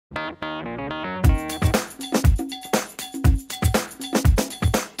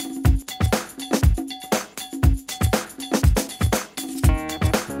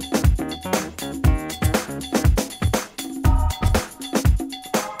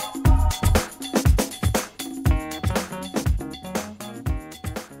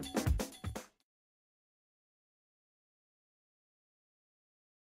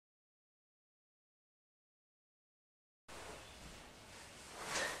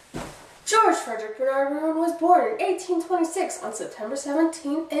Friedrich Bernhard Riemann was born in 1826 on September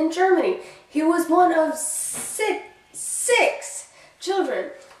 17th in Germany. He was one of six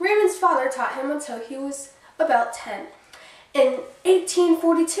children. Riemann's father taught him until he was about 10. In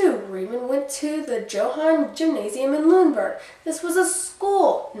 1842, Riemann went to the Johann Gymnasium in Lüneburg. This was a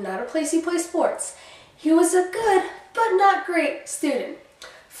school, not a place he played sports. He was a good, but not great student.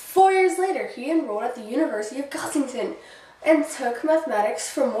 4 years later, he enrolled at the University of Göttingen and took mathematics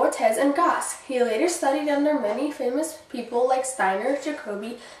from Mortez and Gauss. He later studied under many famous people like Steiner,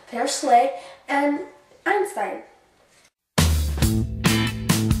 Jacobi, Per Schlee, and Einstein.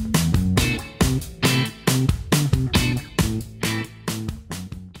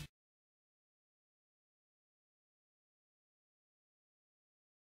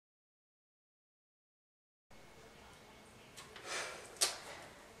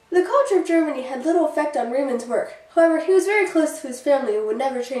 The culture of Germany had little effect on Riemann's work. However, he was very close to his family and would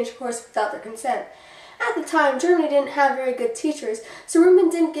never change course without their consent. At the time, Germany didn't have very good teachers, so Riemann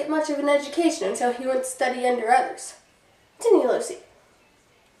didn't get much of an education until he went to study under others. Continue, Lucy.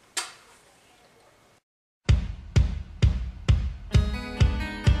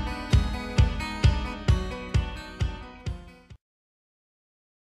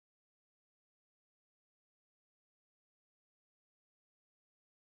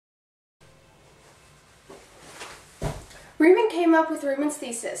 Riemann came up with Riemann's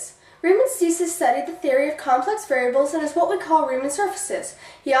thesis. Riemann's thesis studied the theory of complex variables and is what we call Riemann surfaces.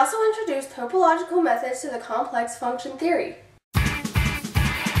 He also introduced topological methods to the complex function theory.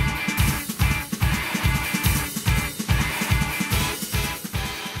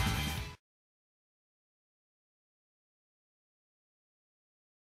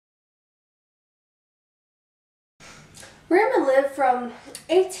 Riemann lived from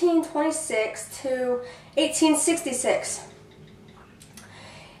 1826 to 1866.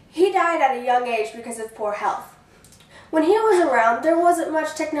 He died at a young age because of poor health. When he was around, there wasn't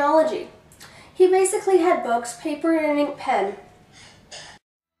much technology. He basically had books, paper, and an ink pen.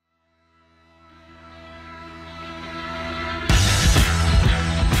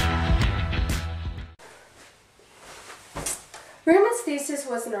 Riemann's thesis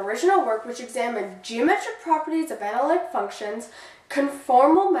was an original work which examined geometric properties of analytic functions,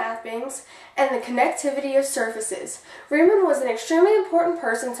 conformal mappings, and the connectivity of surfaces. Riemann was an extremely important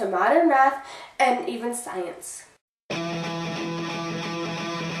person to modern math and even science.